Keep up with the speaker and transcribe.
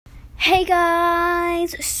Hey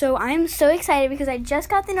guys, so I'm so excited because I just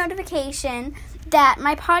got the notification that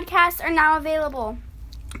my podcasts are now available.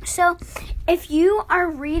 So if you are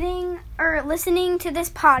reading or listening to this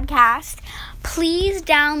podcast, please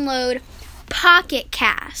download Pocket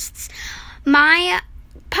Casts. My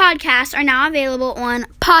podcasts are now available on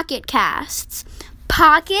Pocket Casts.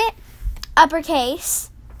 Pocket,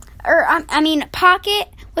 uppercase, Pocket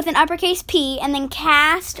with an uppercase P, and then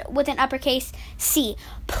Cast with an uppercase C.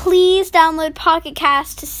 Please download Pocket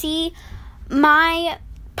Cast to see my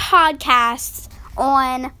podcasts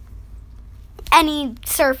on any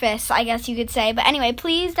surface, I guess you could say. But anyway,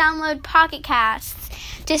 please download Pocket Casts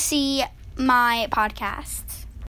to see my podcasts.